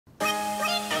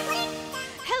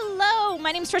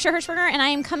My name is Trisha Hirschberger, and I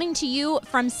am coming to you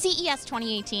from CES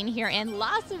 2018 here in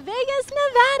Las Vegas,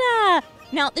 Nevada.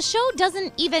 Now, the show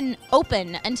doesn't even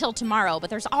open until tomorrow, but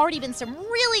there's already been some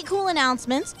really cool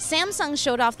announcements. Samsung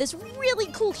showed off this really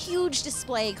cool, huge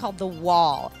display called the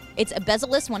Wall. It's a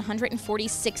bezel-less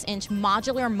 146-inch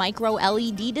modular micro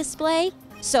LED display,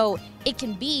 so it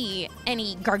can be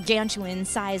any gargantuan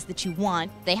size that you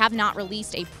want. They have not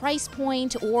released a price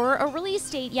point or a release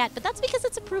date yet, but that's because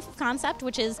it's a proof of concept,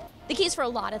 which is the case for a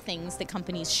lot of things that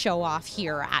companies show off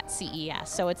here at CES.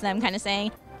 So it's them kind of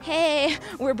saying, hey,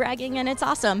 we're bragging and it's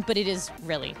awesome, but it is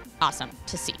really awesome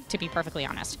to see, to be perfectly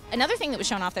honest. Another thing that was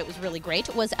shown off that was really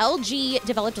great was LG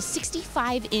developed a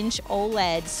 65-inch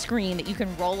OLED screen that you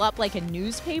can roll up like a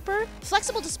newspaper.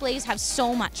 Flexible displays have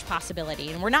so much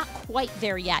possibility, and we're not quite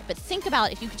there yet, but think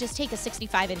about if you could just take a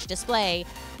 65-inch display,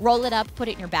 roll it up, put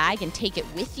it in your bag, and take it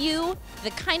with you. The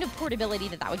kind of portability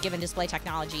that would give in display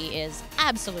technology is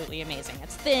absolutely amazing.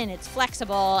 It's thin, it's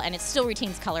flexible, and it still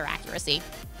retains color accuracy.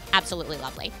 Absolutely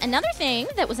lovely. Another thing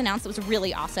that was announced that was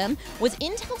really awesome was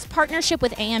Intel's partnership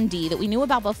with AMD that we knew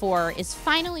about before is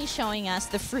finally showing us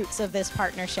the fruits of this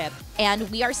partnership.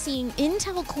 And we are seeing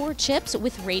Intel Core chips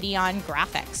with Radeon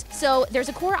graphics. So there's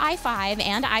a Core i5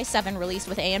 and i7 released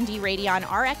with AMD Radeon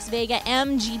RX Vega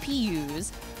M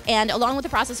GPUs. And along with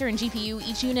the processor and GPU,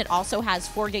 each unit also has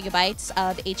 4 gigabytes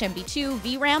of HMB2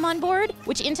 VRAM on board,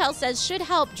 which Intel says should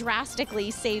help drastically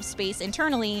save space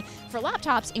internally for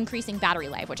laptops, increasing battery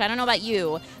life, which I don't know about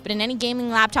you, but in any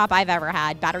gaming laptop I've ever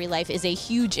had, battery life is a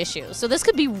huge issue. So this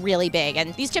could be really big,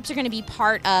 and these chips are going to be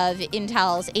part of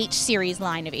Intel's H-series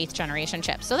line of 8th generation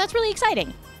chips. So that's really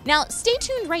exciting. Now, stay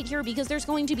tuned right here because there's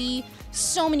going to be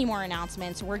so many more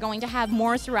announcements. We're going to have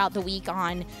more throughout the week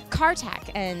on car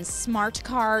tech and smart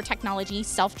car technology,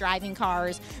 self-driving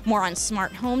cars, more on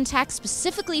smart home tech,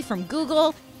 specifically from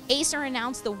Google. Acer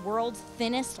announced the world's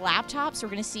thinnest laptop, so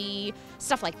we're going to see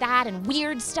stuff like that and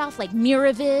weird stuff like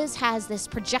Miraviz has this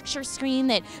projector screen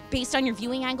that, based on your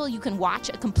viewing angle, you can watch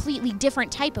a completely different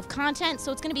type of content.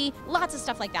 So it's going to be lots of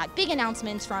stuff like that. Big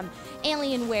announcements from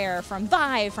Alienware, from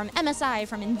Vive, from MSI,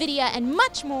 from NVIDIA, and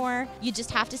much more. You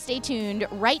just have to stay tuned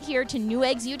right here to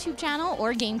Newegg's YouTube channel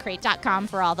or Gamecrate.com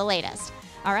for all the latest.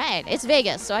 All right, it's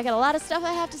Vegas, so I got a lot of stuff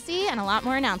I have to see and a lot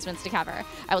more announcements to cover.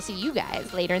 I will see you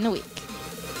guys later in the week.